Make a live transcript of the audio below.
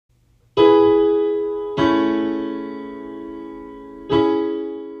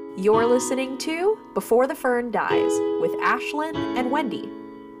You're listening to Before the Fern Dies with Ashlyn and Wendy.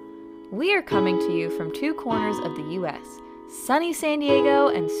 We are coming to you from two corners of the U.S., sunny San Diego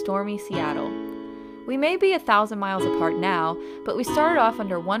and stormy Seattle. We may be 1,000 miles apart now, but we started off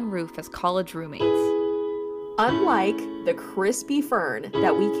under one roof as college roommates. Unlike the crispy fern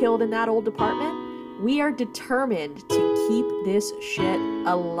that we killed in that old apartment, we are determined to keep this shit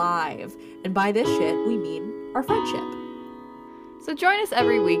alive. And by this shit, we mean our friendship. So join us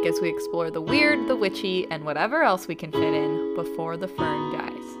every week as we explore the weird, the witchy, and whatever else we can fit in before the fern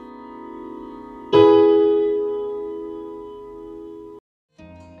dies.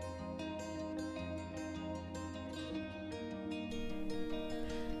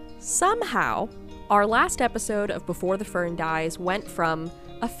 Somehow, our last episode of Before the Fern Dies went from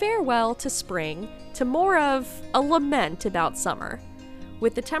a farewell to spring to more of a lament about summer.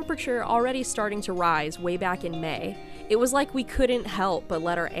 With the temperature already starting to rise way back in May, it was like we couldn't help but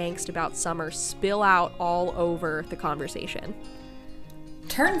let our angst about summer spill out all over the conversation.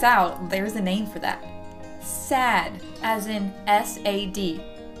 Turns out there's a name for that. SAD, as in S-A-D.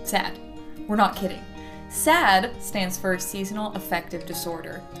 SAD. We're not kidding. SAD stands for Seasonal Affective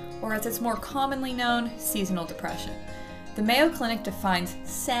Disorder, or as it's more commonly known, seasonal depression. The Mayo Clinic defines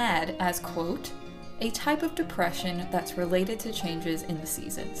SAD as, quote, a type of depression that's related to changes in the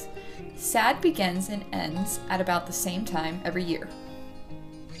seasons. SAD begins and ends at about the same time every year.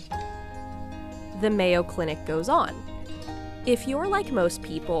 The Mayo Clinic goes on. If you're like most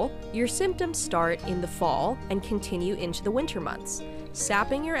people, your symptoms start in the fall and continue into the winter months,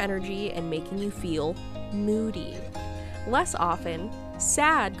 sapping your energy and making you feel moody. Less often,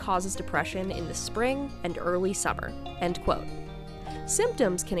 SAD causes depression in the spring and early summer, end quote.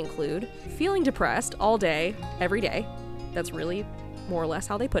 Symptoms can include feeling depressed all day, every day. That's really more or less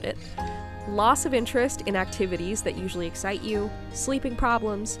how they put it. Loss of interest in activities that usually excite you, sleeping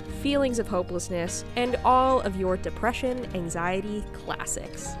problems, feelings of hopelessness, and all of your depression, anxiety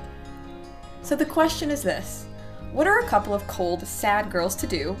classics. So the question is this: what are a couple of cold, sad girls to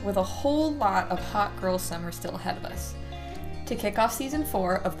do with a whole lot of hot girl summer still ahead of us? To kick off season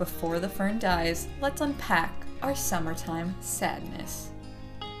 4 of Before the Fern Dies, let's unpack our summertime sadness.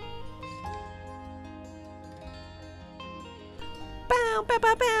 Bow, bow,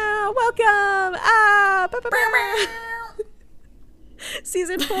 bow, bow. Welcome! Bow, bow, bow.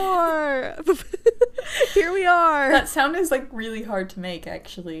 Season 4! Here we are! That sound is like really hard to make,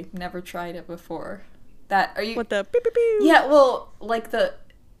 actually. Never tried it before. Are you... What the beep, beep, beep. Yeah, well, like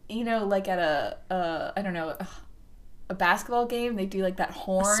like at I don't know, a basketball game, they do like that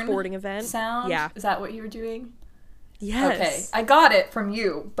horn a sporting event sound. Yeah. Is that what you were doing? Yes. Okay, I got it from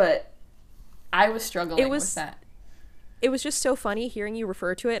you, but I was struggling with that. It was just so funny hearing you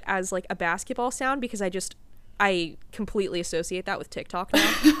refer to it as like a basketball sound because I completely associate that with TikTok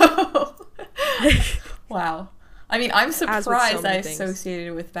now. Wow. I mean, I'm surprised I things. associated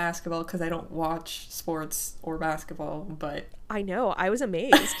it with basketball because I don't watch sports or basketball, but I know, I was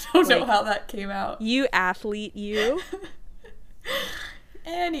amazed. I don't know how that came out. You athlete, you.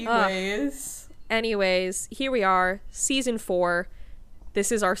 Anyways, here we are, season 4.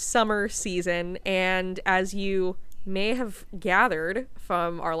 This is our summer season, and as you may have gathered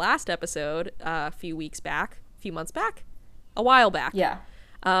from our last episode a few months back, a while back. Yeah.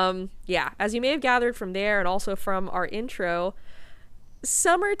 As you may have gathered from there and also from our intro,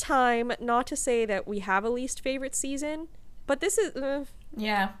 summertime, not to say that we have a least favorite season, but this is,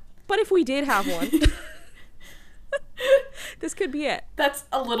 yeah. But if we did have one, this could be it. That's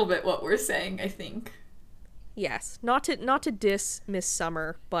a little bit what we're saying, I think. Yes, not to diss Miss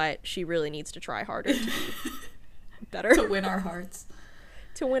Summer, but she really needs to try harder to be better. To win our hearts.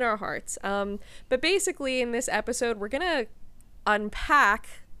 To win our hearts. But basically in this episode, we're gonna unpack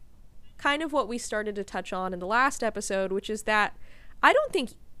kind of what we started to touch on in the last episode, which is that I don't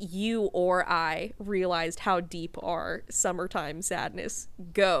think you or I realized how deep our summertime sadness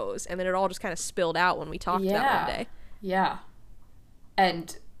goes, and then it all just kind of spilled out when we talked that one day. Yeah.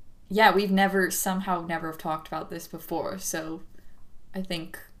 And yeah, we've never have talked about this before, so I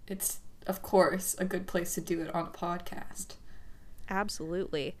think it's, of course, a good place to do it on a podcast.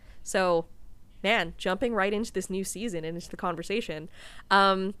 Absolutely. So, man, jumping right into this new season and into the conversation,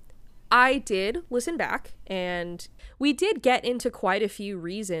 I did listen back, and we did get into quite a few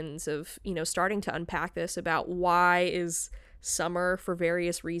reasons of, starting to unpack this about why is summer, for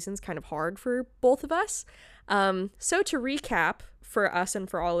various reasons, kind of hard for both of us. So to recap for us and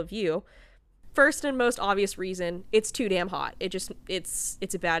for all of you, first and most obvious reason, it's too damn hot. It's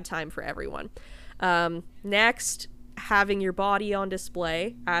a bad time for everyone. Next, having your body on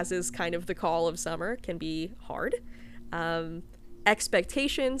display, as is kind of the call of summer, can be hard.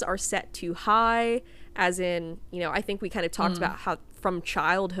 expectations are set too high, as in, I think we kind of talked about how from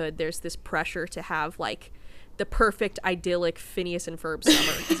childhood there's this pressure to have like the perfect idyllic Phineas and Ferb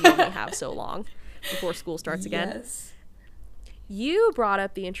summer because you only have so long before school starts again. Yes. You brought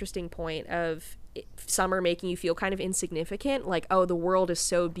up the interesting point of summer making you feel kind of insignificant, like, oh, the world is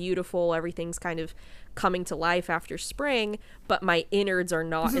so beautiful, everything's kind of coming to life after spring, but my innards are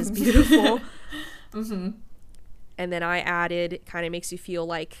not as beautiful. And then I added, it kind of makes you feel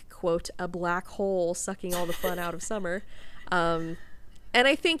like, quote, a black hole sucking all the fun out of summer. And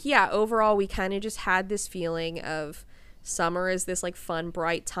I think, yeah, overall we kind of just had this feeling of summer is this like fun,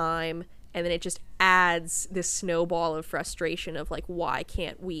 bright time, and then it just adds this snowball of frustration of like, why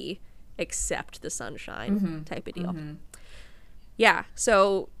can't we accept the sunshine type of deal. Yeah,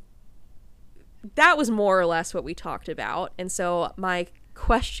 so that was more or less what we talked about. And so my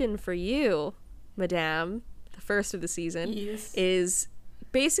question for you, Madame, the first of the season, is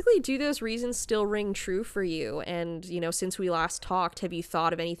basically, do those reasons still ring true for you? And, since we last talked, have you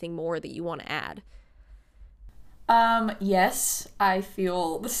thought of anything more that you want to add? Yes, I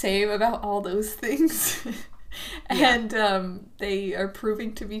feel the same about all those things. And they are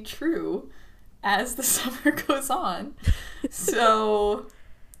proving to be true as the summer goes on. So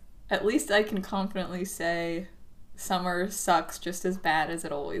at least I can confidently say summer sucks just as bad as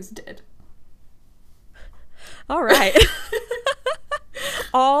it always did. All right.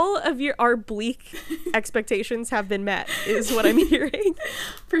 All of our bleak expectations have been met, is what I'm hearing.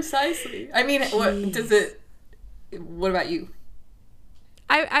 Precisely. I mean, what about you?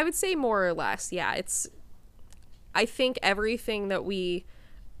 I would say more or less, yeah. I think everything that we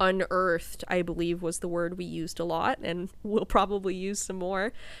unearthed, I believe was the word we used a lot, and we'll probably use some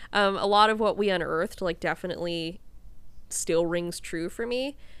more. A lot of what we unearthed, like, definitely still rings true for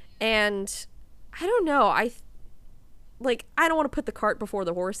me. And I don't know, I don't want to put the cart before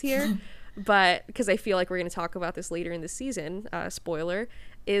the horse here, but because I feel like we're going to talk about this later in the season, spoiler,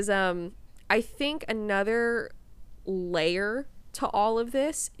 is I think another layer to all of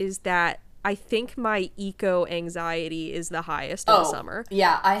this is that I think my eco anxiety is the highest in the summer.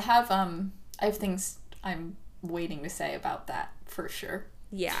 Yeah, I have things I'm waiting to say about that for sure.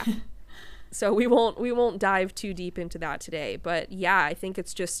 Yeah. So we won't dive too deep into that today, but yeah, I think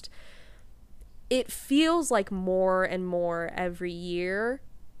it's just, it feels like more and more every year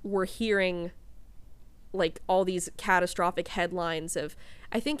we're hearing like all these catastrophic headlines of,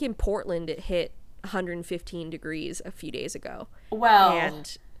 I think in Portland it hit 115 degrees a few days ago. Well,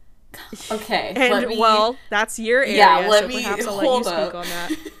 and okay. Well, that's your area, so perhaps I'll let you speak on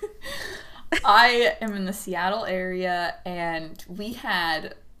that. I am in the Seattle area, and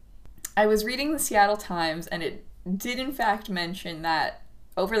I was reading the Seattle Times, and it did in fact mention that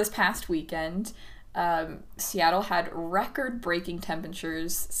over this past weekend, Seattle had record-breaking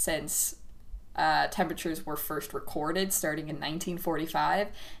temperatures since temperatures were first recorded, starting in 1945,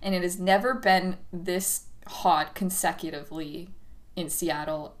 and it has never been this hot consecutively in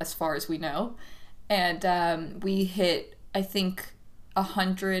Seattle, as far as we know. And we hit, I think,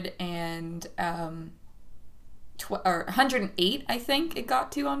 108, I think it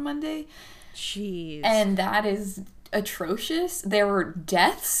got to on Monday. Jeez. And that is atrocious. There were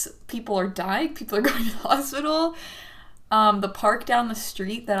deaths. People are dying. People are going to the hospital. The park down the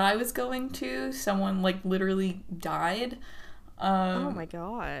street that I was going to, someone like literally died. Oh my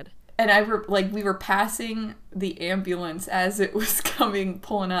god. And we were passing the ambulance as it was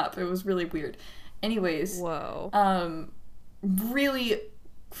pulling up. It was really weird. Anyways. Whoa. Really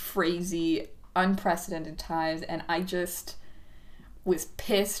crazy, unprecedented times, and I just was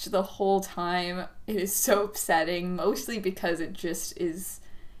pissed the whole time. It is so upsetting, mostly because it just is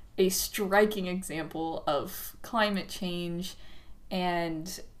a striking example of climate change,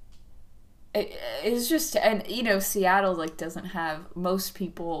 and it's just, and Seattle doesn't have, most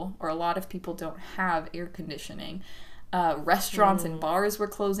people, or a lot of people don't have air conditioning. Restaurants and bars were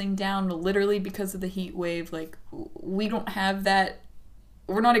closing down literally because of the heat wave. We don't have that.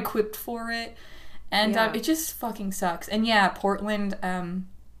 We're not equipped for it. And it just fucking sucks. And yeah, Portland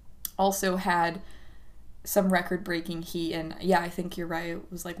also had some record-breaking heat. And yeah, I think you're right. It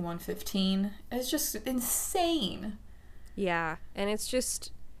was 115. It's just insane. Yeah. And it's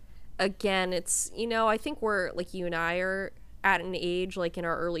just, again, it's, I think we're, you and I are at an age, in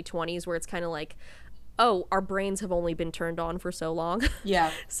our early 20s, where it's kind of oh, our brains have only been turned on for so long. Yeah.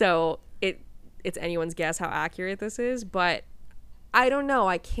 So it's anyone's guess how accurate this is, but I don't know.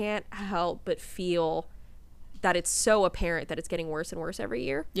 I can't help but feel that it's so apparent that it's getting worse and worse every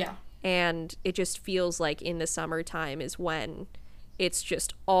year. Yeah. And it just feels like in the summertime is when it's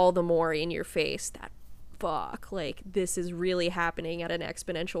just all the more in your face that fuck, like this is really happening at an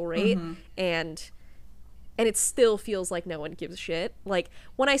exponential rate. And it still feels like no one gives a shit. Like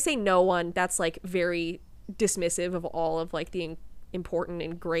when I say no one, that's like very dismissive of all of like the important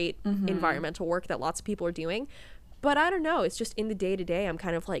and great environmental work that lots of people are doing. But I don't know, it's just in the day-to-day I'm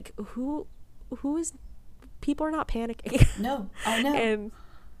kind of like, who is, people are not panicking. No, I know.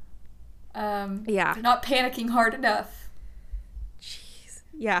 And they're not panicking hard enough. Jeez.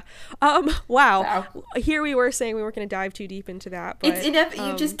 Yeah. Wow. Here we were saying we weren't going to dive too deep into that, but It's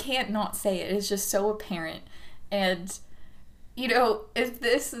you just can't not say it. It's just so apparent. And you know, if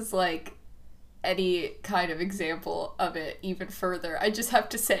this is like any kind of example of it even further, I just have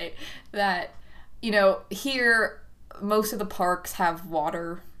to say that, you know, here most of the parks have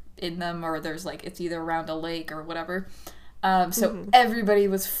water in them, or there's like, it's either around a lake or whatever. So everybody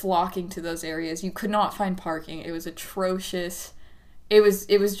was flocking to those areas. You could not find parking. It was atrocious. It was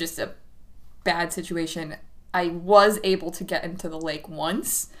just a bad situation. I was able to get into the lake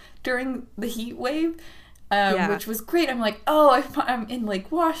once during the heat wave, which was great. I'm like, oh, I'm in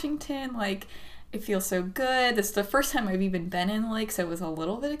Lake Washington. Like, it feels so good. This is the first time I've even been in the lake, so it was a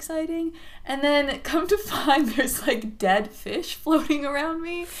little bit exciting. And then come to find there's like dead fish floating around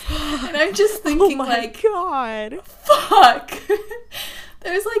me. And I'm just thinking, oh my like, God. Fuck.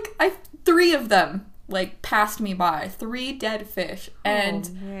 There's like 3 of them like passed me by. 3 dead fish. And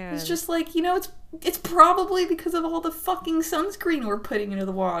it's just like, you know, it's probably because of all the fucking sunscreen we're putting into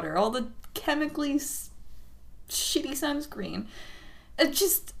the water. All the chemically shitty sunscreen. It's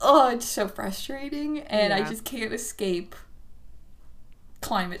just, it's so frustrating, and I just can't escape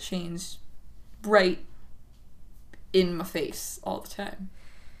climate change right in my face all the time.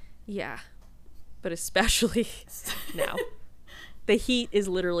 Yeah, but especially now. The heat is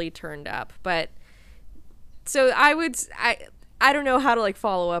literally turned up, but so I don't know how to like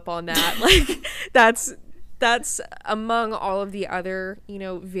follow up on that. Like that's among all of the other, you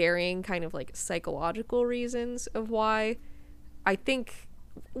know, varying kind of like psychological reasons of why I think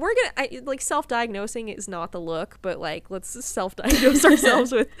we're gonna like self-diagnosing is not the look, but like let's self-diagnose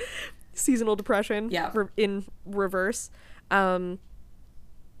ourselves with seasonal depression in reverse. But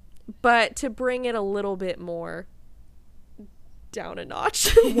to bring it a little bit more down a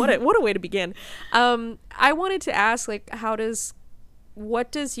notch, what a way to begin. I wanted to ask, like,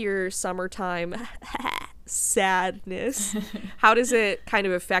 what does your summertime sadness, how does it kind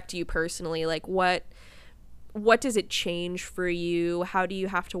of affect you personally? Like what does it change for you? How do you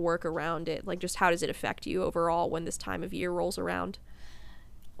have to work around it? Like, just how does it affect you overall when this time of year rolls around?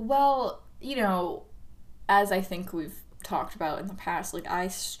 Well, you know, as I think we've talked about in the past, like, I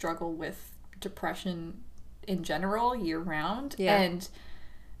struggle with depression in general year round. Yeah. And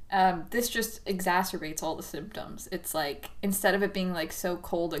this just exacerbates all the symptoms. It's like, instead of it being like so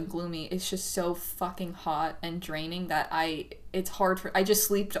cold and gloomy, it's just so fucking hot and draining that I just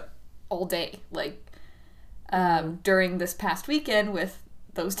sleep all day. Like, during this past weekend with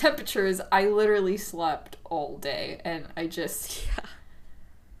those temperatures, I literally slept all day, and I just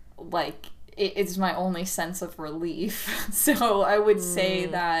like it's my only sense of relief. So I would say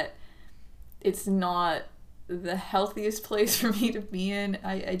that it's not the healthiest place for me to be in.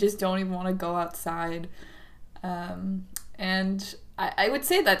 I just don't even want to go outside, and I would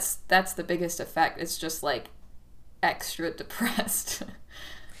say that's the biggest effect. It's just like extra depressed.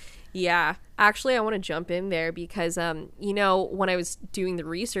 Yeah, actually, I want to jump in there because, you know, when I was doing the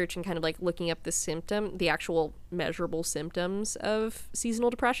research and kind of like looking up the actual measurable symptoms of seasonal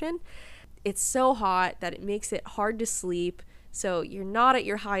depression, it's so hot that it makes it hard to sleep. So you're not at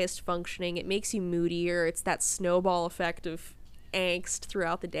your highest functioning. It makes you moodier. It's that snowball effect of angst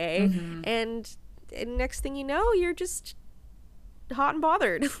throughout the day. And next thing you know, you're just hot and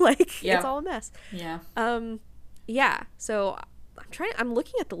bothered. Like, it's all a mess. Yeah. Yeah. So I'm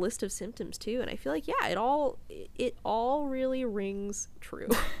looking at the list of symptoms too, and I feel like it all really rings true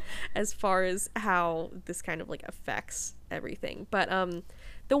as far as how this kind of like affects everything. But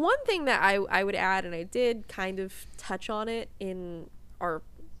the one thing that I would add, and I did kind of touch on it in our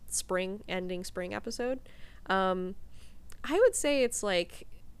ending spring episode, I would say it's like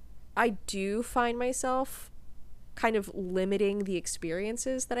I do find myself kind of limiting the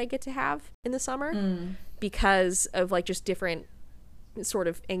experiences that I get to have in the summer because of like just different sort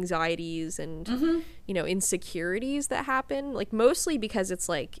of anxieties and you know, insecurities that happen, like mostly because it's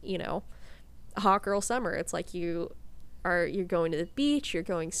like, you know, hot girl summer. It's like you're going to the beach, you're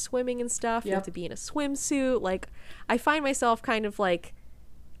going swimming and stuff. You have to be in a swimsuit. Like, I find myself kind of like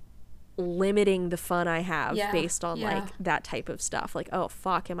limiting the fun I have based on like that type of stuff. Like, oh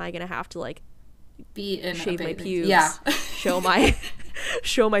fuck, am I gonna have to like be in shave a my bathing- pubes, Yeah. show my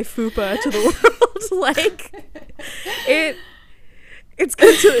fupa to the world. Like it's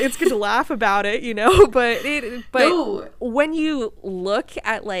good to laugh about it, you know, but No. when you look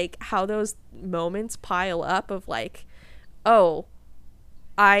at like how those moments pile up of like, oh,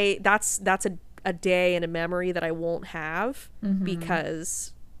 that's a day and a memory that I won't have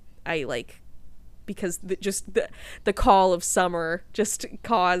because the call of summer just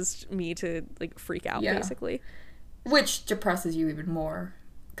caused me to like freak out, Yeah. basically. Which depresses you even more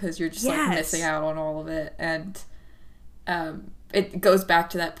because you're just like Yes. missing out on all of it. And it goes back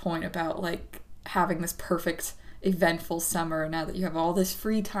to that point about like having this perfect eventful summer now that you have all this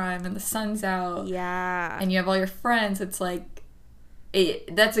free time and the sun's out Yeah. and you have all your friends. It's like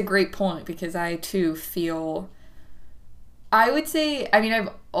that's a great point because I too feel, I would say, I mean, I've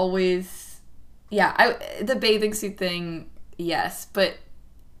always, the bathing suit thing, yes, but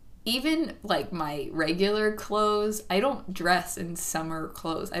even like my regular clothes, I don't dress in summer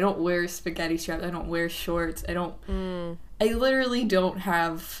clothes. I don't wear spaghetti straps. I don't wear shorts. I literally don't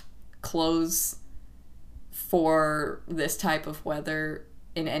have clothes for this type of weather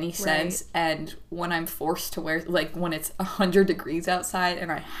in any sense. Right. And when I'm forced to wear, like when it's 100 degrees outside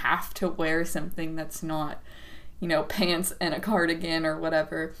and I have to wear something that's not, you know, pants and a cardigan or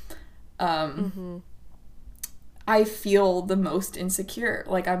whatever, I feel the most insecure.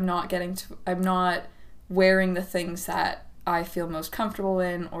 Like I'm not wearing the things that I feel most comfortable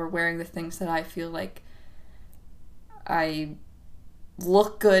in or wearing the things that I feel like I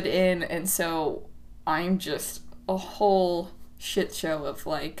look good in. And so I'm just a whole shit show of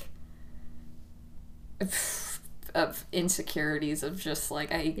like of insecurities of just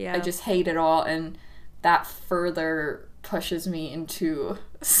like I just hate it all, and that further pushes me into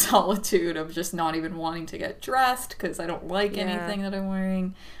solitude of just not even wanting to get dressed because I don't like anything that I'm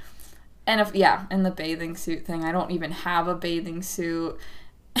wearing. And and the bathing suit thing, I don't even have a bathing suit.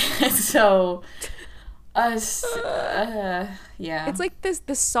 So it's like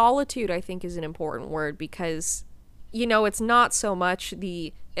the solitude, I think, is an important word because, you know, it's not so much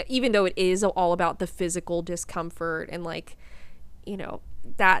even though it is all about the physical discomfort and like, you know,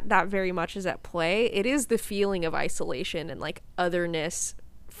 that very much is at play. It is the feeling of isolation and like otherness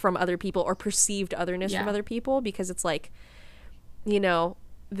from other people or perceived otherness from other people, because it's like, you know,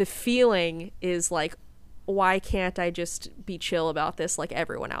 the feeling is like, why can't I just be chill about this like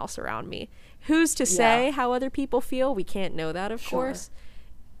everyone else around me? Who's to say how other people feel? We can't know that, of course.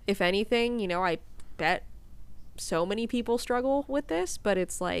 If anything, you know, I bet so many people struggle with this, but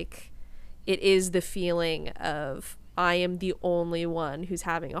it's like, it is the feeling of I am the only one who's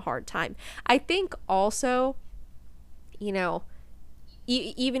having a hard time. I think also, you know,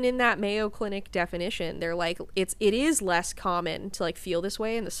 even in that Mayo Clinic definition, they're like, it is less common to like feel this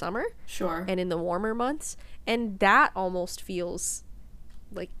way in the summer, and in the warmer months, and that almost feels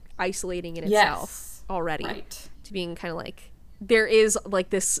like isolating in itself already, to being kind of like, there is like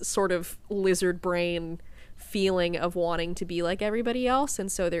this sort of lizard brain feeling of wanting to be like everybody else,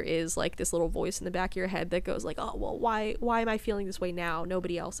 and so there is like this little voice in the back of your head that goes like, oh well, why am I feeling this way now?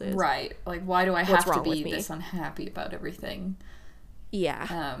 Nobody else is. Right. Like, why do I have to be this unhappy about everything?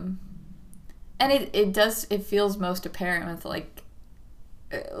 Yeah. And it feels most apparent with like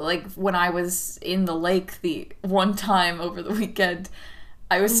when I was in the lake the one time over the weekend,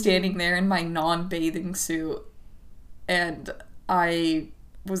 I was standing there in my non-bathing suit and I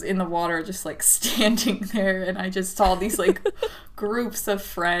was in the water just like standing there, and I just saw these like groups of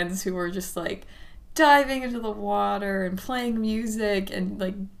friends who were just like diving into the water and playing music and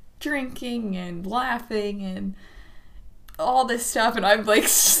like drinking and laughing and all this stuff, and I'm like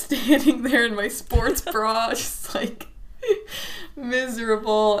standing there in my sports bra just like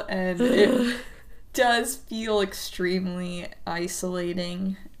miserable, and it does feel extremely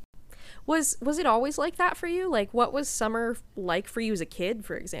isolating. Was it always like that for you? Like, what was summer like for you as a kid,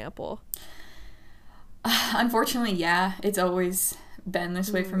 for example? Unfortunately, yeah, it's always been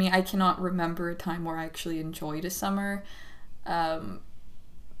this way for me. I cannot remember a time where I actually enjoyed a summer. The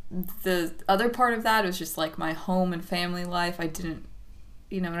other part of that was just like my home and family life. I didn't,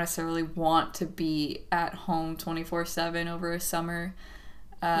 you know, necessarily want to be at home 24/7 over a summer.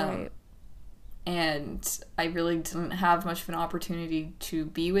 Right. And I really didn't have much of an opportunity to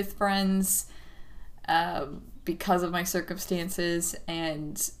be with friends because of my circumstances,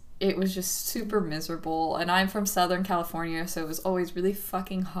 and it was just super miserable. And I'm from Southern California, so it was always really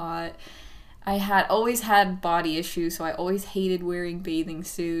fucking hot. I had always had body issues, so I always hated wearing bathing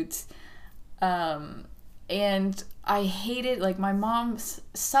suits. And I hated, like, my mom,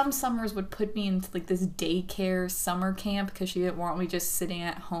 some summers would put me into, like, this daycare summer camp because she didn't want me just sitting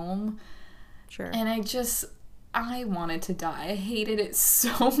at home. Sure. And I wanted to die. I hated it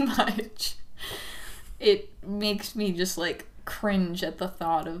so much. It makes me just, like, cringe at the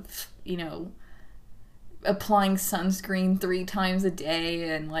thought of, you know, applying sunscreen 3 times a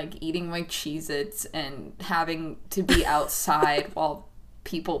day and, like, eating my Cheez-Its and having to be outside while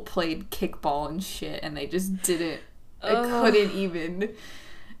people played kickball and shit, and they just didn't. I couldn't even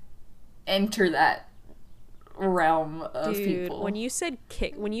enter that realm of people. When you said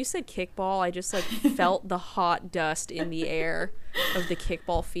kickball, I just, like, felt the hot dust in the air of the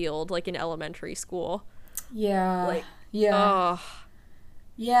kickball field, like in elementary school. Yeah. Like, yeah.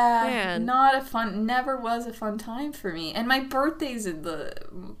 Yeah, Man. never was a fun time for me. And my birthday's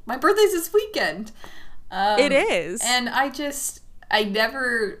this weekend. It is. And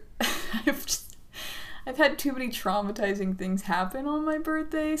I've had too many traumatizing things happen on my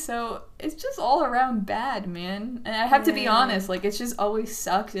birthday, so it's just all around bad, man. And I have to be honest, like, it's just always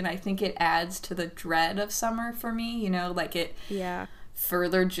sucked, and I think it adds to the dread of summer for me, you know, like, it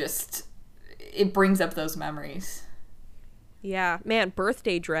further just, it brings up those memories. Yeah, man,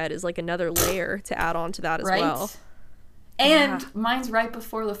 birthday dread is like another layer to add on to that as well. And mine's right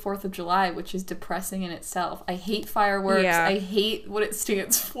before the 4th of July, which is depressing in itself. I hate fireworks. Yeah. I hate what it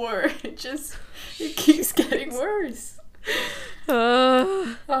stands for. It keeps getting worse.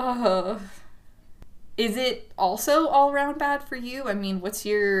 Is it also all around bad for you? I mean, what's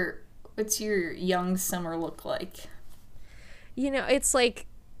your young summer look like? You know, it's like,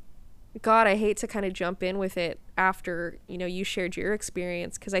 God, I hate to kind of jump in with it after, you know, you shared your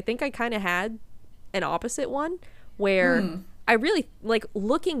experience, because I think I kind of had an opposite one where I really, like,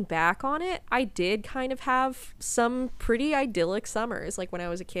 looking back on it, I did kind of have some pretty idyllic summers, like, when I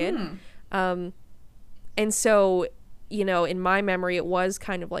was a kid. And so, you know, in my memory, it was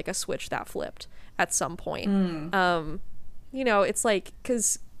kind of like a switch that flipped at some point. You know, it's like,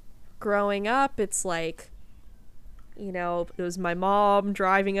 because growing up, it's like, you know, it was my mom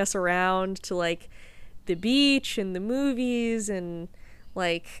driving us around to, like, the beach and the movies and,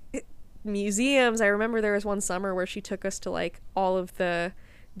 like, museums. I remember there was one summer where she took us to, like, all of the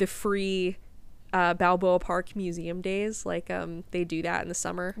free Balboa Park museum days. Like, they do that in the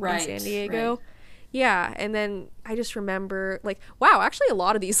summer in San Diego. Right. Yeah, and then I just remember, like, wow, actually a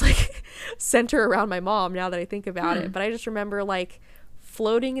lot of these, like, center around my mom now that I think about it. But I just remember, like,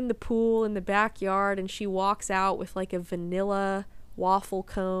 floating in the pool in the backyard, and she walks out with, like, a vanilla waffle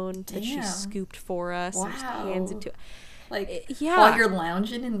cone that she scooped for us and just hands it to, like, while you're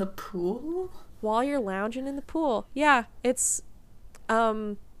lounging in the pool. Yeah, it's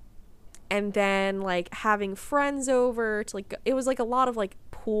and then, like, having friends over to, like, it was like a lot of, like,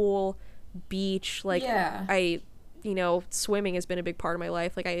 pool, beach, like, I, you know, swimming has been a big part of my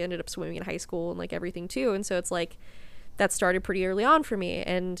life. Like, I ended up swimming in high school and, like, everything too, and so it's like that started pretty early on for me.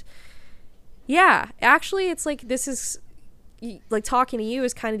 And yeah, actually, it's like, this is, like, talking to you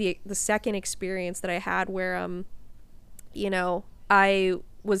is kind of the second experience that I had where you know, I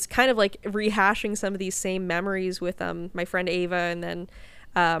was kind of, like, rehashing some of these same memories with my friend Ava, and then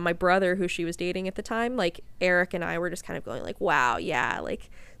my brother, who she was dating at the time. Like, Eric and I were just kind of going, like, wow, yeah, like,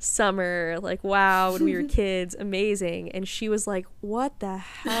 summer, like, wow, when we were kids, amazing. And she was like, what the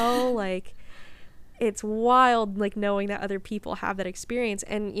hell? Like, it's wild, like, knowing that other people have that experience.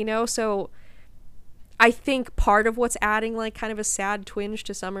 And, you know, so I think part of what's adding, like, kind of a sad twinge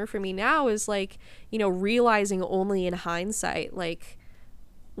to summer for me now is, like, you know, realizing only in hindsight, like,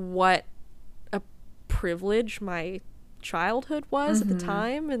 what a privilege my childhood was at the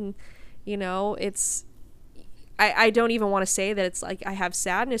time. And, you know, it's, I don't even want to say that it's like I have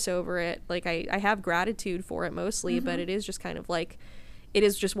sadness over it. Like, I have gratitude for it mostly, but it is just kind of like, it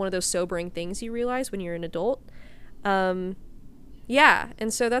is just one of those sobering things you realize when you're an adult. Yeah,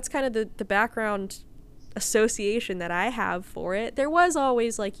 and so that's kind of the background association that I have for it. There was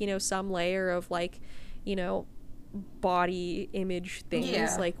always, like, you know, some layer of, like, you know, body image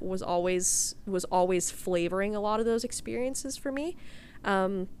things, like, was always flavoring a lot of those experiences for me.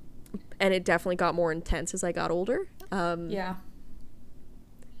 And it definitely got more intense as I got older.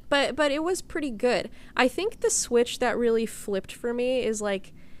 But it was pretty good. I think the switch that really flipped for me is,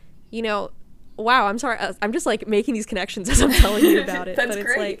 like, you know, wow, I'm sorry, I'm just, like, making these connections as I'm telling you about it. That's but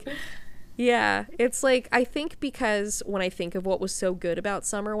it's great. Like, yeah, it's like, I think because when I think of what was so good about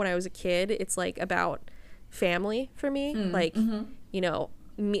summer when I was a kid, it's, like, about family for me. Like, you know,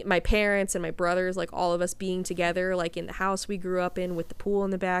 my parents and my brothers, like, all of us being together, like, in the house we grew up in with the pool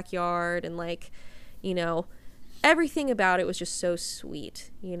in the backyard, and, like, you know, everything about it was just so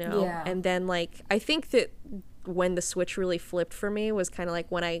sweet, you know? And then, like, I think that when the switch really flipped for me was kind of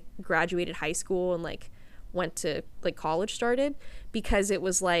like when I graduated high school and, like, went to, like, college started, because it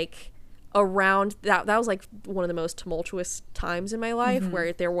was like around that was like one of the most tumultuous times in my life,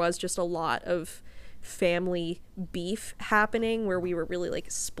 where there was just a lot of family beef happening, where we were really like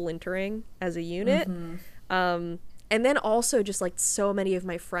splintering as a unit. And then also just like so many of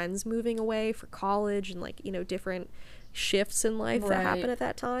my friends moving away for college and like, you know, different shifts in life that happened at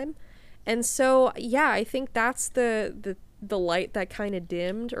that time. And so, yeah, I think that's the light that kind of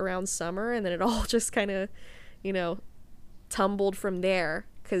dimmed around summer, and then it all just kind of, you know, tumbled from there,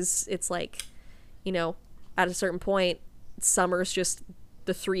 because it's like, you know, at a certain point, summer's just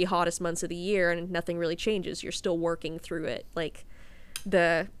the 3 hottest months of the year and nothing really changes. You're still working through it. Like,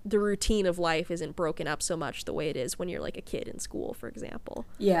 the routine of life isn't broken up so much the way it is when you're like a kid in school, for example.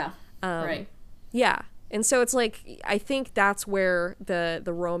 Yeah. Right. Yeah. And so it's like, I think that's where the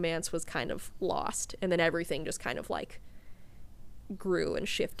romance was kind of lost, and then everything just kind of like grew and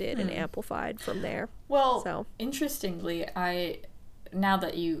shifted and amplified from there. Well, so interestingly, now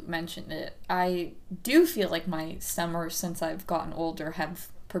that you mentioned it, I do feel like my summers since I've gotten older have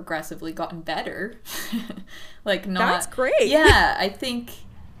progressively gotten better. Like, not... That's great. Yeah, I think...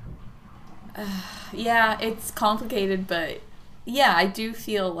 yeah, it's complicated, but yeah, I do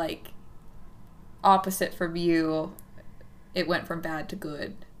feel like opposite from you, it went from bad to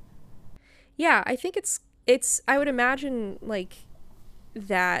good. Yeah, I think it's I would imagine like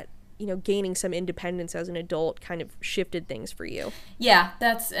that, you know, gaining some independence as an adult kind of shifted things for you. Yeah,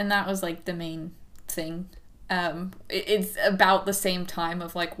 that was like the main thing. It's about the same time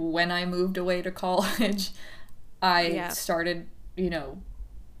of like when I moved away to college, I started, you know,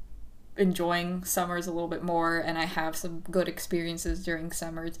 enjoying summers a little bit more, and I have some good experiences during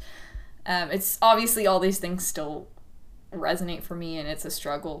summers. It's obviously all these things still resonate for me, and it's a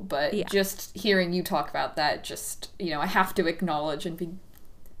struggle, but just hearing you talk about that, just, you know, I have to acknowledge and be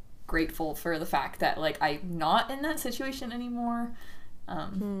grateful for the fact that like I'm not in that situation anymore.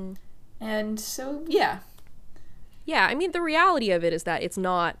 And so yeah, I mean, the reality of it is that it's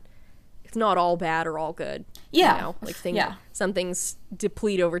not all bad or all good. Yeah. You know? Like some things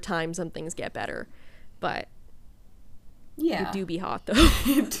deplete over time, some things get better. But it do be hot though.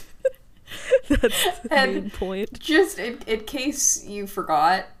 That's the main point. Just in case you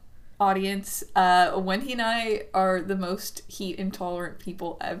forgot, audience, Wendy and I are the most heat intolerant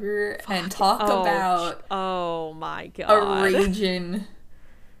people ever, and talk about oh my god, a raging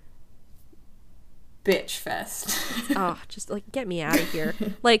bitch fest. Just like get me out of here.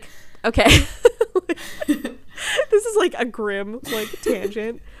 Like, okay. This is like a grim like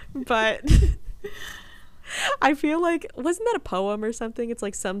tangent, but I feel like, wasn't that a poem or something? It's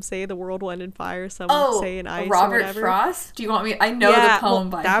like, some say the world will end in fire, some say in ice, Robert or whatever. Frost? Do you want me? I know the poem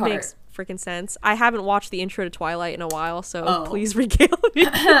by heart. That makes freaking sense. I haven't watched the intro to Twilight in a while, so please regale me.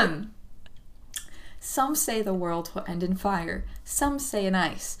 Some say the world will end in fire, some say in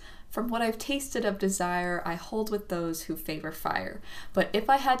ice. From what I've tasted of desire, I hold with those who favor fire. But if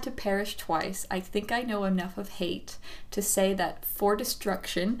I had to perish twice, I think I know enough of hate to say that for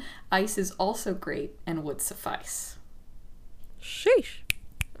destruction, ice is also great and would suffice. Sheesh.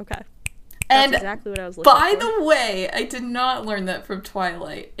 Okay. That's exactly what I was looking for. By the way, I did not learn that from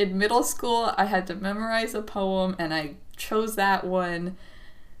Twilight. In middle school, I had to memorize a poem, and I chose that one.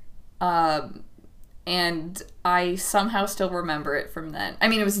 And I somehow still remember it from then. I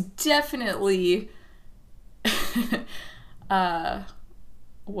mean, it was definitely...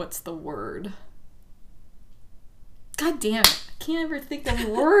 what's the word? God damn it. I can't ever think of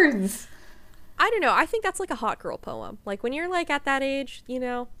words. I don't know. I think that's like a hot girl poem. Like, when you're like at that age, you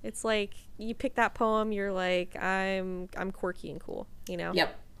know, it's like you pick that poem, you're like, I'm quirky and cool, you know?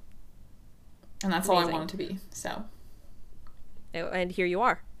 Yep. And that's all I wanted to be, so. And here you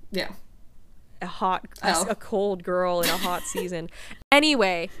are. Yeah. A cold girl in a hot season.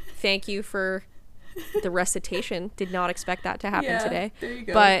 Anyway, thank you for the recitation. Did not expect that to happen today. There you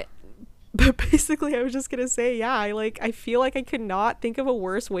go. But basically, I was just gonna say, I feel like I could not think of a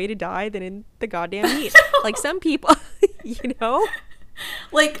worse way to die than in the goddamn heat. Like, some people, you know?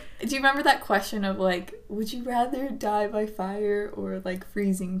 Like, do you remember that question of like, would you rather die by fire or like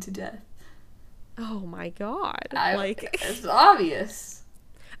freezing to death? Oh my god. It's obvious.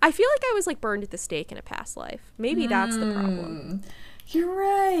 I feel like I was like burned at the stake in a past life. Maybe that's the problem. You're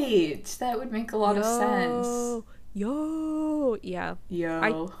right. That would make a lot of sense. Yeah.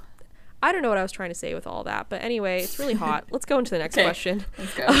 I don't know what I was trying to say with all that, but anyway, it's really hot. Let's go into the next question.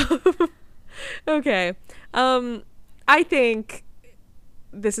 Let's go. Okay. I think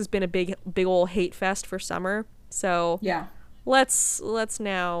this has been a big old hate fest for summer. So yeah, let's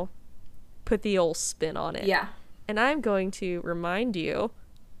now put the old spin on it. Yeah. And I'm going to remind you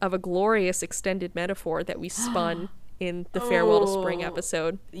of a glorious extended metaphor that we spun in the Farewell to Spring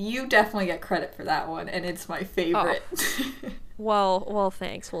episode. You definitely get credit for that one, and it's my favorite. Well,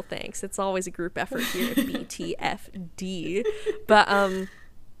 thanks. It's always a group effort here at BTFD. But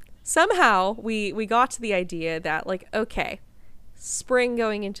somehow we got to the idea that, like, okay, spring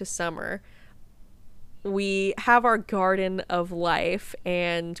going into summer, we have our garden of life,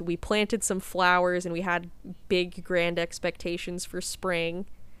 and we planted some flowers, and we had big grand expectations for spring.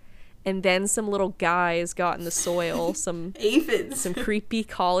 And then some little guys got in the soil, some aphids, some creepy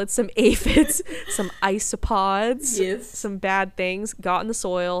collids, some aphids, some isopods, yes, some bad things, got in the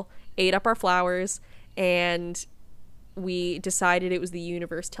soil, ate up our flowers, and we decided it was the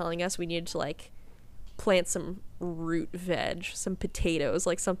universe telling us we needed to, like, plant some root veg, some potatoes,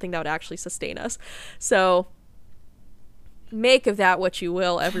 like something that would actually sustain us. So make of that what you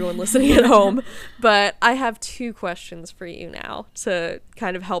will, everyone listening at home. But I have 2 questions for you now to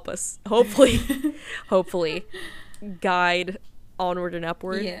kind of help us hopefully guide onward and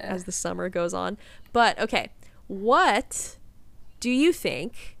upward as the summer goes on. But okay, what do you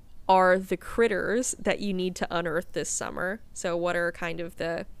think are the critters that you need to unearth this summer? So what are kind of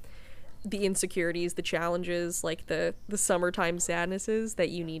the insecurities, the challenges, like the summertime sadnesses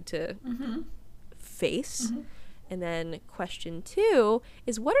that you need to face? And then question 2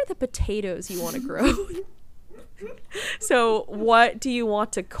 is, what are the potatoes you want to grow? So what do you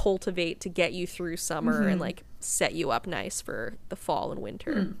want to cultivate to get you through summer and, like, set you up nice for the fall and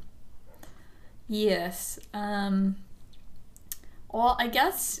winter? Yes. Well, I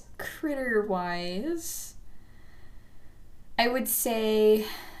guess critter-wise, I would say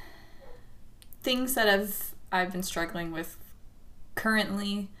things that I've been struggling with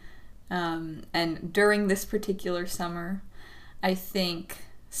currently, and during this particular summer, I think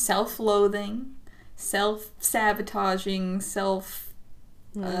self-loathing, self-sabotaging,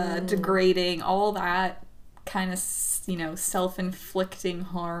 degrading, all that kind of, self-inflicting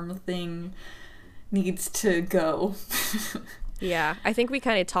harm thing needs to go. Yeah, I think we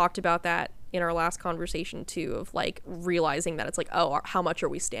kind of talked about that in our last conversation too, of, like, realizing that it's like, oh, how much are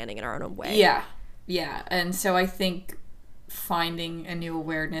we standing in our own way? Yeah, and so I think finding a new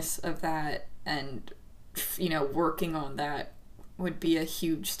awareness of that and, working on that would be a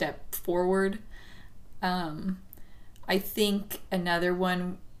huge step forward. I think another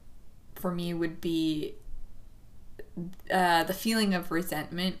one for me would be the feeling of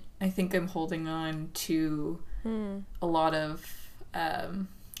resentment. I think I'm holding on to a lot of, I'm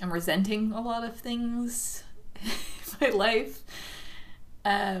resenting a lot of things in my life.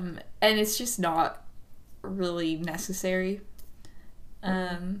 And it's just not really necessary.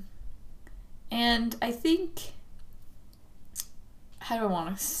 And I think, how do I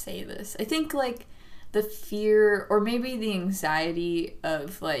want to say this? I think, like, the fear or maybe the anxiety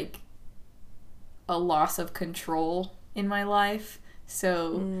of, like, a loss of control in my life.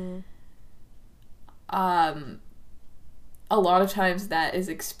 So, a lot of times that is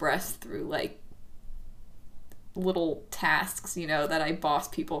expressed through, like, little tasks, that I boss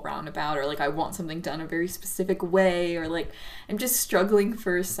people around about, or, like, I want something done a very specific way, or, like, I'm just struggling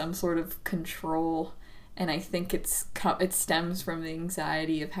for some sort of control, and I think it stems from the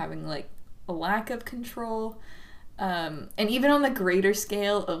anxiety of having, like, a lack of control, and even on the greater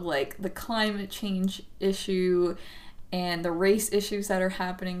scale of, like, the climate change issue and the race issues that are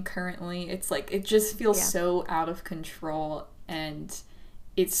happening currently, it's like, it just feels so out of control, and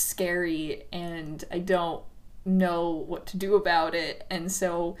it's scary, and I don't know what to do about it. And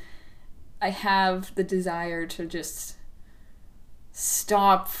so I have the desire to just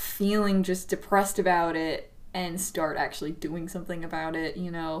stop feeling just depressed about it and start actually doing something about it,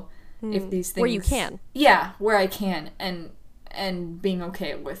 if these things, where you can, where I can, and being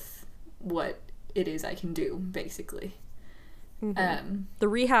okay with what it is I can do, basically. The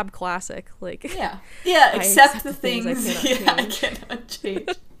rehab classic, like, accept the things I cannot change.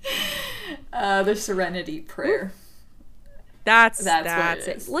 The Serenity Prayer. That's what it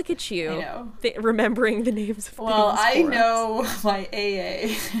it. is. Look at you. I know. Remembering the names of Well, things I for know us. my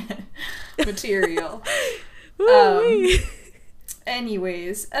AA material.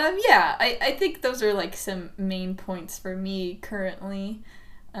 Anyways, I think those are, like, some main points for me currently.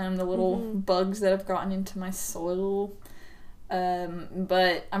 The little bugs that have gotten into my soil.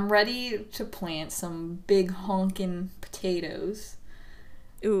 But I'm ready to plant some big honkin' potatoes.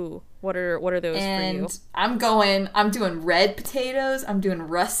 Ooh, what are those for you? And I'm doing red potatoes, I'm doing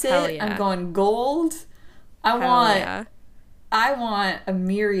russet, I'm going gold. I want a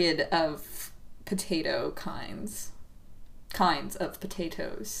myriad of potato kinds of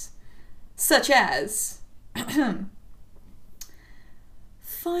potatoes, such as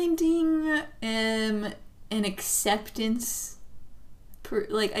finding an acceptance,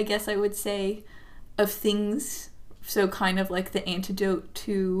 like, I guess I would say, of things. So kind of like the antidote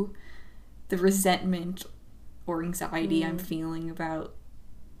to the resentment or anxiety I'm feeling about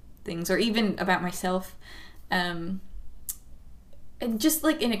things, or even about myself. And just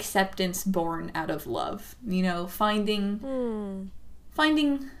like an acceptance born out of love, you know, finding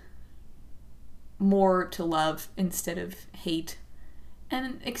more to love instead of hate,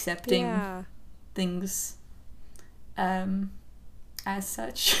 and accepting things as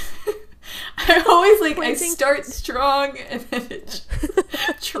such. I always I start strong and then it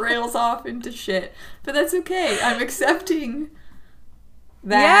trails off into shit, but that's okay. I'm accepting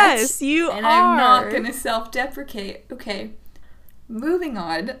that. Yes, you and are. I'm not gonna self-deprecate. Okay, moving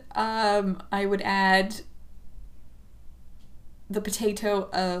on. I would add the potato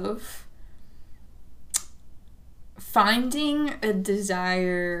of finding a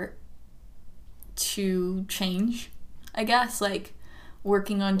desire to change, I guess, like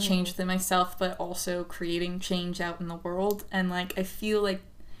working on change within myself, but also creating change out in the world. And like, I feel like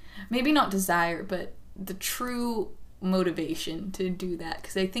maybe not desire, but the true motivation to do that,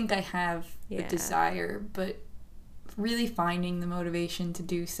 because I think I have the desire, but really finding the motivation to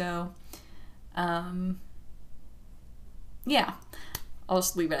do so. Yeah, I'll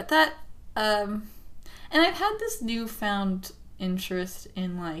just leave it at that. And I've had this newfound interest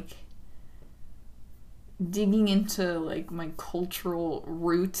in like digging into like my cultural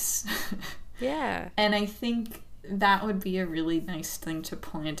roots. Yeah. And I think that would be a really nice thing to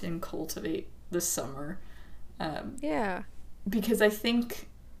plant and cultivate this summer. Yeah. Because I think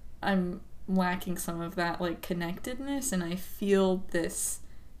I'm lacking some of that like connectedness, and I feel this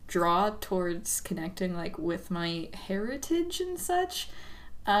draw towards connecting like with my heritage and such.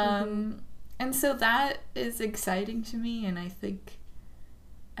 And so that is exciting to me, and I think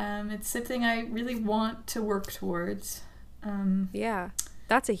it's something I really want to work towards. Yeah,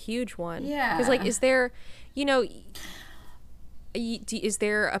 that's a huge one. Yeah. Because, like, is there, you know, is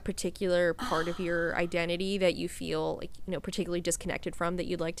there a particular part of your identity that you feel, like, you know, particularly disconnected from that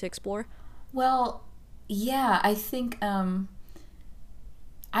you'd like to explore? Well, yeah, I think I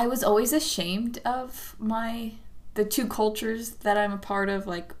was always ashamed of the two cultures that I'm a part of.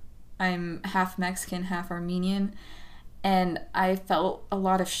 Like, I'm half Mexican, half Armenian. And I felt a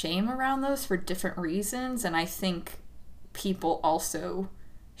lot of shame around those for different reasons. And I think people also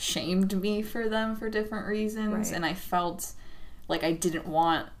shamed me for them for different reasons. Right. And I felt like I didn't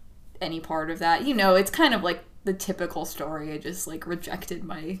want any part of that. You know, it's kind of like the typical story. I just like rejected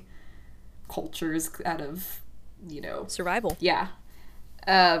my cultures out of, you know, Survival. Yeah.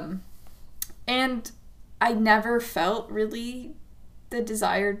 And I never felt really the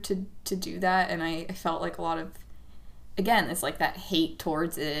desire to do that. And I felt like a lot of, again, it's like that hate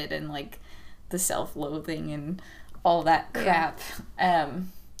towards it and like the self-loathing and all that crap.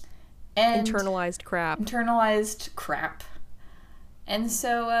 And Internalized crap. And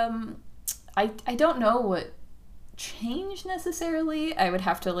so I don't know what changed necessarily. I would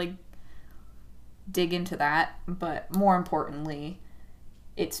have to like dig into that, but more importantly,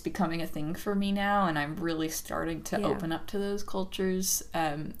 it's becoming a thing for me now, and I'm really starting to open up to those cultures,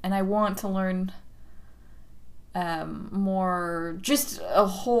 and I want to learn more, just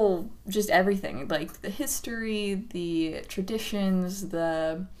everything, like the history, the traditions,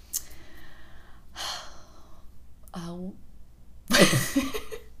 the I'm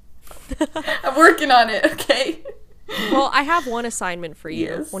working on it, okay? Well, I have one assignment for you.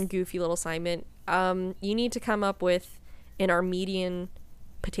 Yes. One goofy little assignment. You need to come up with an Armenian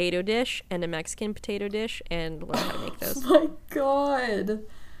potato dish and a Mexican potato dish and learn how to make those. Oh my god.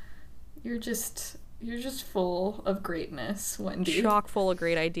 You're just full of greatness, Wendy. Chock full of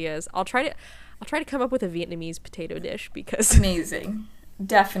great ideas. I'll try to come up with a Vietnamese potato dish because amazing.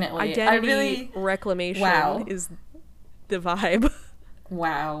 Definitely. identity reclamation is the vibe.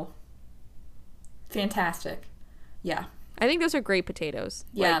 Wow. Fantastic. Yeah. I think those are great potatoes.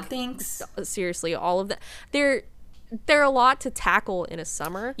 Yeah, Like, thanks. seriously, all of that. They're a lot to tackle in a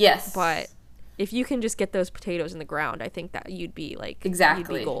summer. Yes. But if you can just get those potatoes in the ground, I think that you'd be like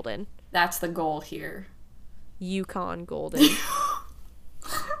Exactly. You'd be golden. That's the goal here. Yukon golden.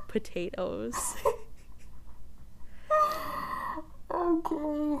 Potatoes.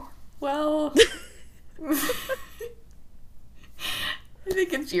 Okay. Well, I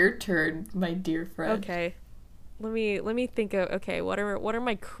think it's your turn, my dear friend. Okay. Let me think of, okay, what are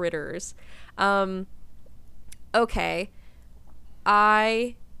my critters? Okay.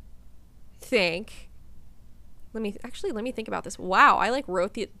 I think let me think about this. Wow, I like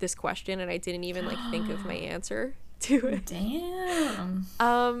wrote this question and I didn't even like think of my answer. to it. Damn.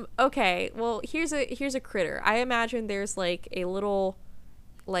 Okay, well, here's a critter. I imagine there's like a little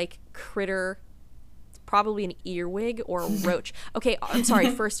like critter, probably an earwig or a roach. Okay, I'm sorry.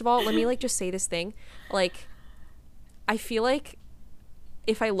 First of all, let me like just say this thing. Like, I feel like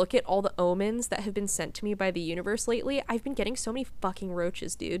if I look at all the omens that have been sent to me by the universe lately, I've been getting so many fucking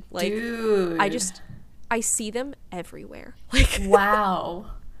roaches, dude. Like, Dude. I see them everywhere. Like,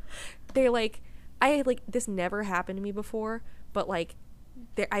 wow. they're like, this never happened to me before, but like,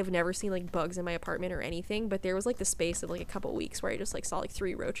 I've never seen like bugs in my apartment or anything, but there was like the space of like a couple weeks where I just like saw like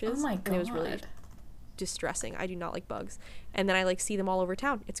 3 roaches. Oh my God. And it was really distressing. I do not like bugs. And then I like see them all over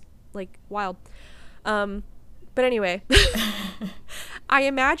town. It's like wild. But anyway, I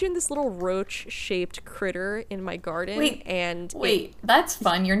imagine this little roach-shaped critter in my garden. Wait, that's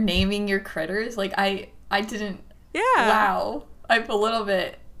fun. You're naming your critters? Like, I didn't... Yeah. Wow. I'm a little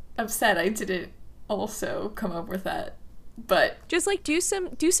bit upset I didn't also come up with that. But... Just, like, do some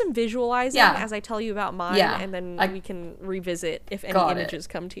visualizing as I tell you about mine, and then we can revisit if any images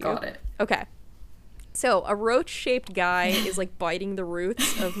come to you. Got it. Okay. So, a roach-shaped guy is, like, biting the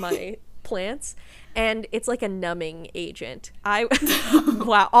roots of my plants, and it's like a numbing agent.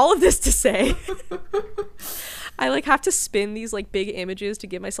 Wow, all of this to say, I like have to spin these like big images to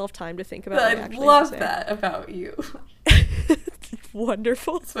give myself time to think about what I I actually love have to say. that about you.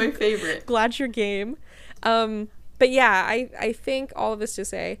 Wonderful. It's my favorite. Glad you're game. But yeah, I think all of this to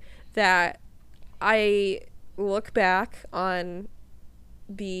say that I look back on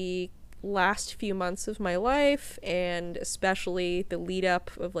the last few months of my life, and especially the lead up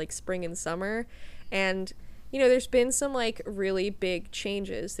of like spring and summer, and you know, there's been some like really big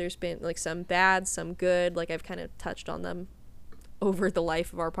changes. There's been like some bad, some good, like I've kind of touched on them over the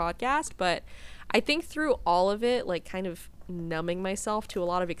life of our podcast, but I think through all of it, like kind of numbing myself to a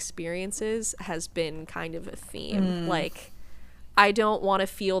lot of experiences has been kind of a theme. Like, I don't want to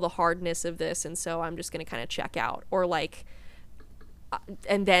feel the hardness of this, and so I'm just going to kind of check out, or like,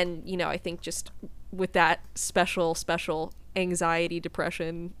 and then, you know, I think just with that special anxiety,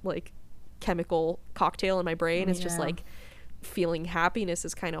 depression, like chemical cocktail in my brain, it's just like feeling happiness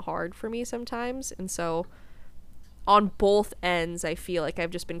is kind of hard for me sometimes. And so on both ends, I feel like I've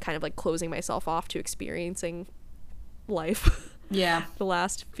just been kind of like closing myself off to experiencing life the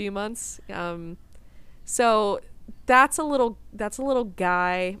last few months. So that's a little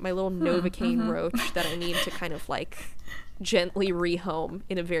guy, my little Novocaine roach that I need to kind of like gently rehome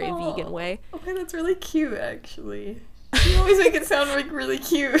in a very vegan way. Okay, that's really cute, actually. You always make it sound like really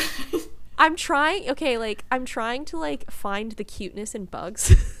cute. I'm trying to like find the cuteness in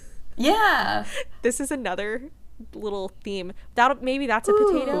bugs. Yeah. This is another little theme. Maybe that's a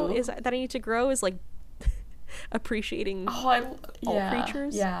potato is that I need to grow, is like appreciating all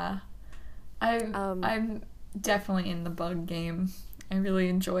creatures. Yeah. I'm definitely in the bug game. I really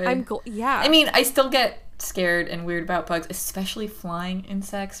enjoy it. I mean, I still get scared and weird about bugs, especially flying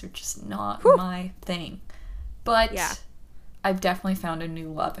insects are just not my thing. But I've definitely found a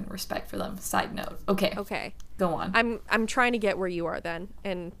new love and respect for them. Side note. Okay. Go on. I'm trying to get where you are then.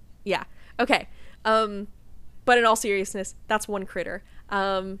 And yeah. Okay. But in all seriousness, that's one critter.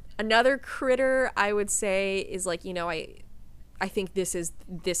 Another critter I would say is like, you know, I think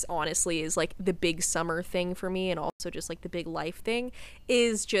this honestly is like the big summer thing for me, and also just like the big life thing,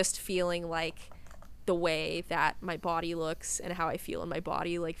 is just feeling like the way that my body looks and how I feel in my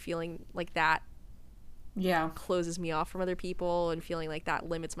body, like feeling like that closes me off from other people, and feeling like that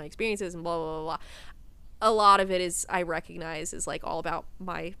limits my experiences and blah blah blah blah. A lot of it is, I recognize, is like all about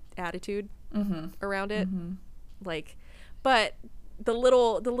my attitude around it. Like, but the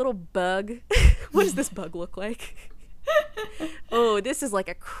little bug, what does this bug look like? Oh, this is like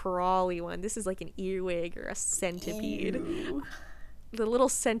a crawly one. This is like an earwig or a centipede. Ew. The little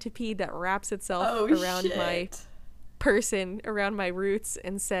centipede that wraps itself around my person, around my roots,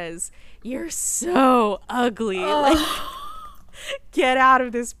 and says, "You're so ugly. Like, get out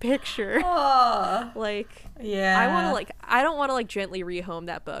of this picture." Like, I don't want to like gently rehome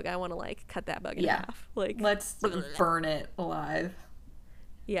that bug. I want to like cut that bug in half. Like, let's burn it alive.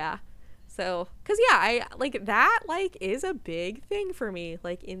 Yeah. So, cause I like that like is a big thing for me,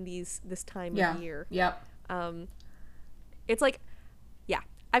 like in this time of year. Yep. It's like,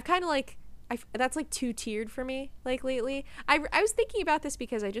 I've kind of like, that's like two-tiered for me, like lately. I was thinking about this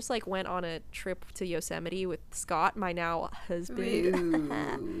because I just like went on a trip to Yosemite with Scott, my now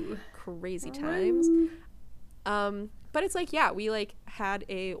husband. Crazy times. But it's like, we like had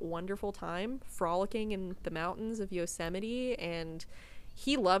a wonderful time frolicking in the mountains of Yosemite, and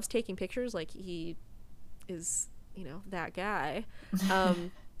he loves taking pictures. Like, he is, you know, that guy.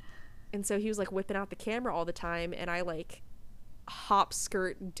 And so he was like whipping out the camera all the time, and I like hop,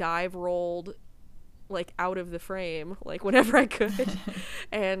 skirt, dive rolled like out of the frame like whenever I could.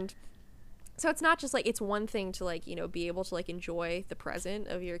 And so it's not just like, it's one thing to like, you know, be able to like enjoy the present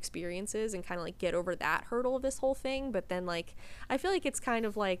of your experiences and kind of like get over that hurdle of this whole thing, but then like I feel like it's kind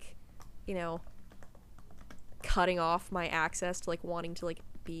of like, you know, cutting off my access to like wanting to like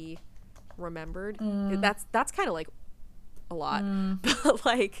be remembered. That's kind of like a lot. But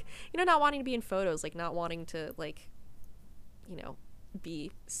like, you know, not wanting to be in photos, like not wanting to like, you know,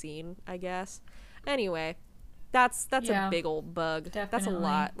 be seen, I guess. Anyway, that's a big old bug. Definitely. That's a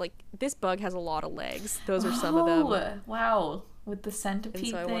lot. Like, this bug has a lot of legs. Those are some of them. Wow. With the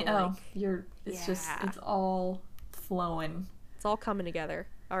centipede so thing. wanna, It's just, it's all flowing. It's all coming together.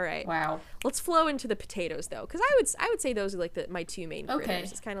 All right. Wow. Let's flow into the potatoes though, because I would say those are like my two main critters. Okay.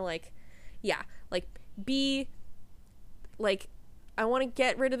 It's kind of like, yeah, like like I want to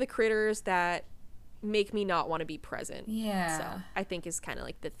get rid of the critters that make me not want to be present. Yeah. So I think is kind of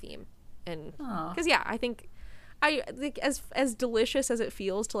like the theme, and Aw. because yeah, I think as delicious as it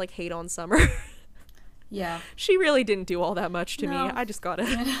feels to like hate on Summer. Yeah. She really didn't do all that much to me. I just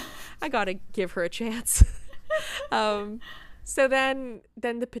I gotta give her a chance. So then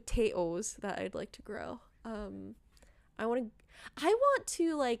the potatoes that I'd like to grow. I want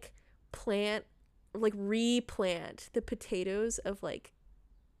to like plant, like replant the potatoes of like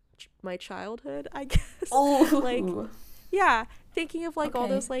my childhood, I guess. Oh. Like, yeah, thinking of like all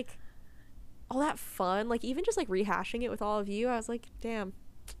Okay. those like all that fun, like even just like rehashing it with all of you. I was like, damn,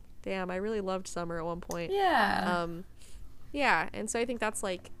 I really loved Summer at one point. Yeah. Yeah, and so I think that's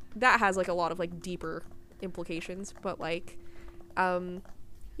like, that has like a lot of like deeper implications, but like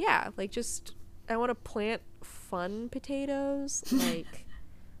yeah, like just I want to plant fun potatoes, like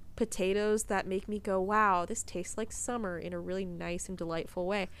potatoes that make me go, wow, this tastes like summer in a really nice and delightful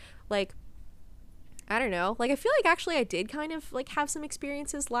way. Like, I don't know, like I feel like actually I did kind of like have some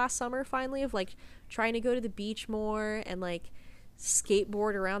experiences last summer finally of like trying to go to the beach more and like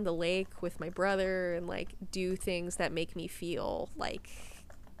skateboard around the lake with my brother and like do things that make me feel like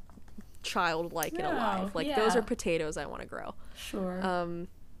childlike and alive. Like those are potatoes I want to grow. Sure.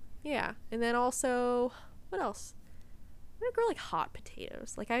 Yeah, and then also what else? I'm gonna grow like hot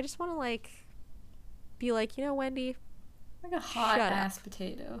potatoes. Like I just want to like be like, you know, Wendy, Like a hot shut ass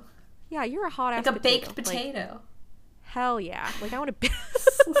potato. yeah, you're a hot ass Like a potato. baked Like, potato. hell yeah. Like I want to be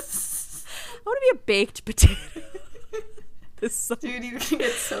I want to be a baked potato. This summer. Dude, you can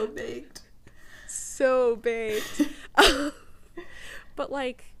get so baked. So baked. But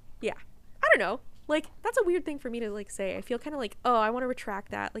like, yeah, I don't know, like that's a weird thing for me to like say. I feel kind of like, oh, I want to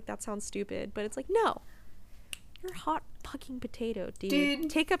retract that, like that sounds stupid, but it's like, no, you're a hot fucking potato, dude.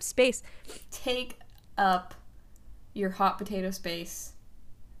 Take up space. Take up your hot potato space.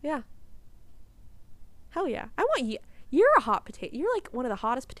 Yeah, hell yeah, I want you. You're a hot potato. You're like one of the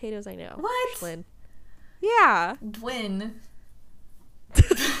hottest potatoes I know. What? Shlyn. Yeah. Dwin.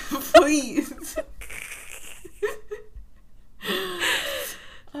 Please.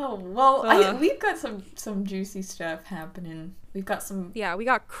 Oh, well, we've got some juicy stuff happening. We've got some... Yeah, we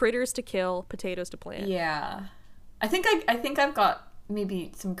got critters to kill, potatoes to plant. Yeah. I think I've got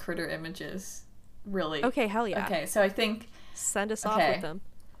maybe some critter images. Really. Okay, hell yeah. Okay, so I think... Send us off with them.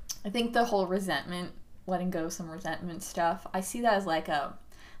 I think the whole resentment, letting go some resentment stuff, I see that as like a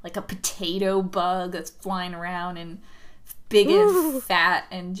potato bug that's flying around and big and fat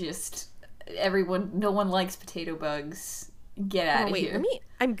and just no one likes potato bugs. Get out of here.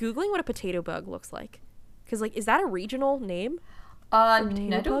 I'm Googling what a potato bug looks like. Because, like, is that a regional name? I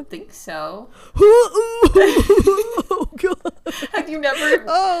don't think so. Oh, God. Have you never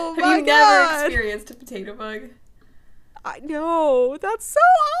never experienced a potato bug? I know. That's so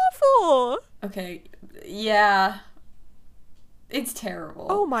awful. Okay. Yeah. It's terrible.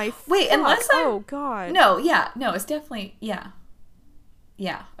 Oh, my Wait, fuck. unless Oh, God. No, it's definitely... Yeah.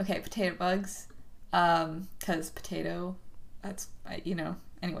 Yeah, okay, potato bugs. 'Cause potato... That's,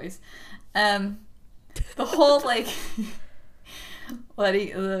 anyways. The whole, like,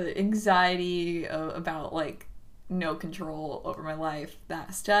 the anxiety about, like, no control over my life,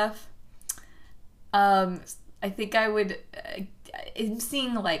 that stuff. I think I would, I'm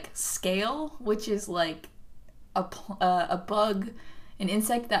seeing, like, scale, which is, like, a bug, an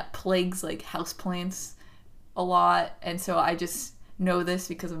insect that plagues, like, houseplants a lot, and so I just know this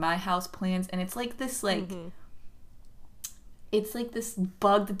because of my houseplants, and it's like this, like, it's like this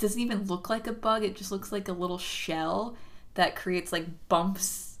bug that doesn't even look like a bug. It just looks like a little shell that creates like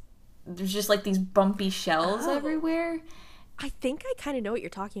bumps. There's just like these bumpy shells everywhere. I think I kind of know what you're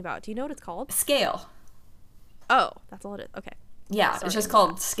talking about. Do you know what it's called? Scale. Oh, that's all it is. Okay. Yeah, Sorry, it's just yeah,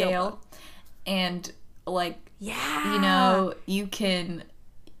 called scale Scale. bug. And, like, Yeah. you know, you can,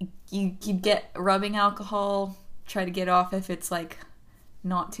 you get rubbing alcohol, try to get off if it's, like,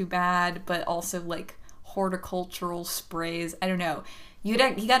 not too bad, but also, like, horticultural sprays. I don't know. You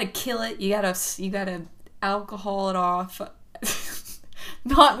gotta kill it. You gotta alcohol it off.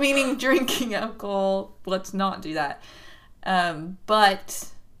 Not meaning drinking alcohol. Let's not do that. But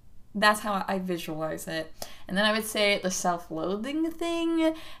that's how I visualize it. And then I would say the self-loathing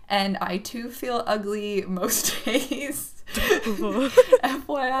thing, and I too feel ugly most days.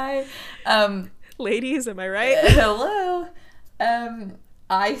 FYI. Ladies, am I right? Hello.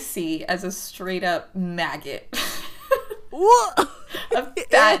 I see as a straight up maggot. Whoa! A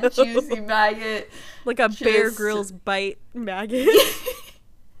fat, juicy maggot. Like a Bear Just- Grylls bite maggot.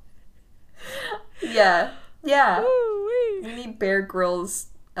 Yeah. Yeah. Ooh-wee. We need Bear Grylls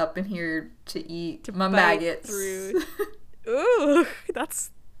up in here to eat my bite maggots. through. Ooh,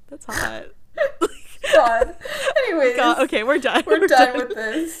 that's hot. God. Anyways. God, okay, we're done. We're done with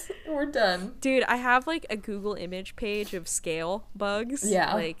this. We're done. Dude, I have like a Google image page of scale bugs.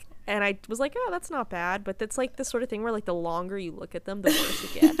 Yeah. Like, and I was like, oh, that's not bad. But that's like the sort of thing where like the longer you look at them, the worse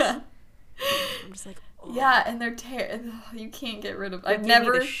it gets. I'm just like, oh. Yeah, and they're you can't get rid of. They I've give me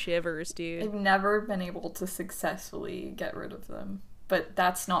never the shivers, dude. I've never been able to successfully get rid of them, but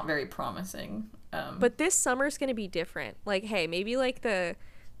that's not very promising. But this summer's gonna be different. Like, hey, maybe like the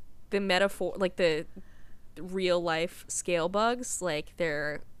metaphor, like the real life scale bugs, like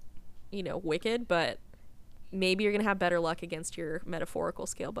they're, you know, wicked, but maybe you're gonna have better luck against your metaphorical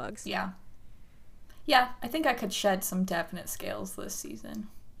scale bugs. Yeah, I think I could shed some definite scales this season.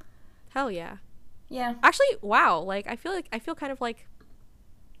 Hell yeah. Yeah. Actually, wow. Like, I feel kind of like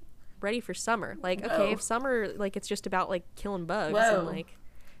ready for summer. Like, okay, Whoa. if summer, like, it's just about like killing bugs Whoa. and like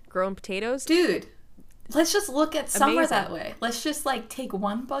growing potatoes. Dude, let's just look at summer Amazing. that way. Let's just like take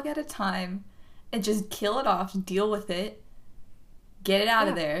one bug at a time and just kill it off, deal with it, get it out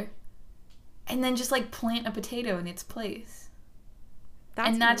of Yeah. there, and then just like plant a potato in its place.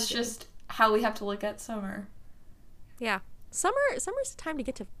 That's amazing. just how we have to look at summer. Yeah. Summer's the time to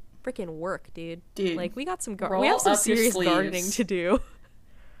get to freaking work, dude. Dude, Like, we got some roll we have some up your serious sleeves. gardening to do.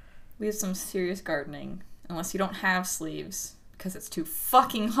 We have some serious gardening, unless you don't have sleeves, because it's too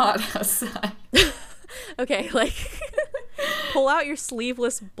fucking hot outside. Okay, like pull out your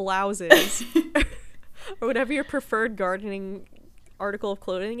sleeveless blouses or whatever your preferred gardening article of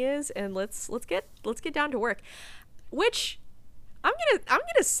clothing is, and let's get down to work. Which I'm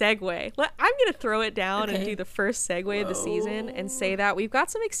gonna segue. I'm gonna throw it down and Okay. do the first segue of the season and say that we've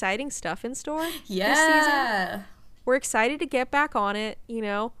got some exciting stuff in store this season. Yeah. We're excited to get back on it. You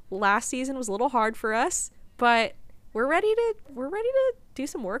know, last season was a little hard for us, but we're ready to do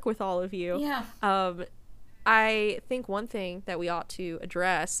some work with all of you. Yeah. I think one thing that we ought to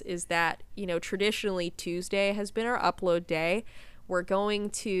address is that, you know, traditionally Tuesday has been our upload day. We're going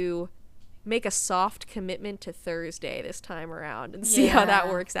to make a soft commitment to Thursday this time around and see how that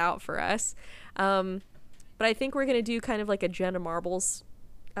Yeah. works out for us. But I think we're going to do kind of like a Jenna Marbles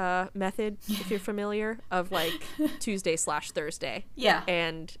method, if you're familiar, of like Tuesday/Thursday. Yeah.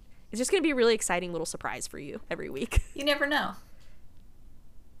 And it's just going to be a really exciting little surprise for you every week. You never know.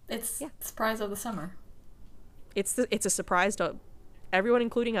 It's Yeah. surprise of the summer. It's a surprise to everyone,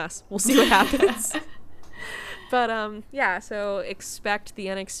 including us. We'll see what happens. But yeah, so expect the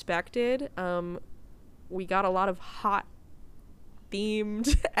unexpected. We got a lot of hot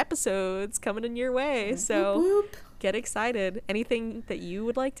themed episodes coming in your way, so Whoop, whoop. get excited. Anything that you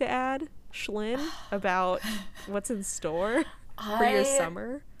would like to add, Shlyn, about what's in store for your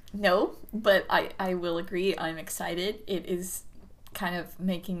summer? No, but I will agree. I'm excited. It is kind of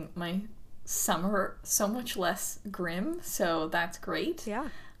making my summer so much less grim, so that's great. Yeah.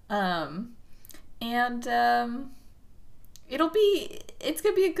 It's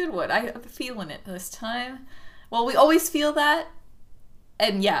gonna be a good one. I'm feeling it this time. Well, we always feel that,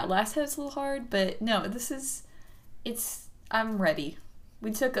 and yeah, last time was a little hard, but no, I'm ready.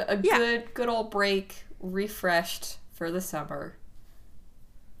 We took a Yeah. good old break, refreshed for the summer.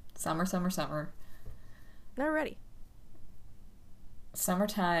 Summer. Not ready.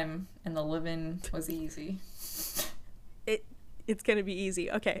 Summertime, and the living was easy. It's gonna be easy.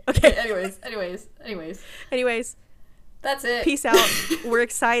 Okay. Anyways, That's it. peace out. We're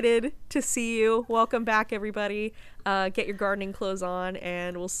excited to see you. Welcome back, everybody. Get your gardening clothes on,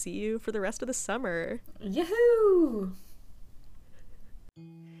 and we'll see you for the rest of the summer. Yahoo!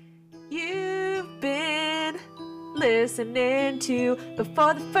 You've been listening to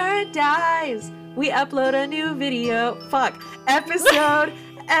Before the Fern Dies. We upload a new episode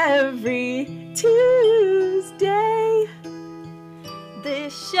every Tuesday.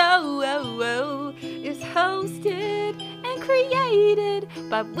 This show is hosted and created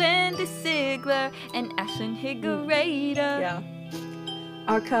by Wendy Sigler and Ashlyn Higuera. Yeah.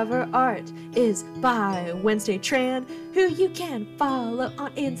 Our cover art is by Wednesday Tran, who you can follow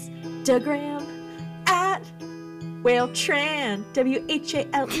on Instagram at WhaleTran,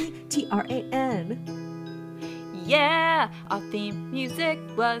 WHALETRAN. Yeah, our theme music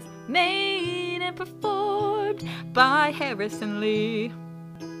was made and performed by Harrison Lee.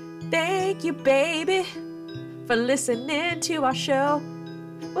 Thank you, baby, for listening to our show.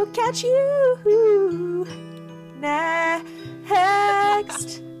 We'll catch you next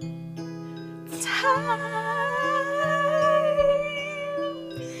time.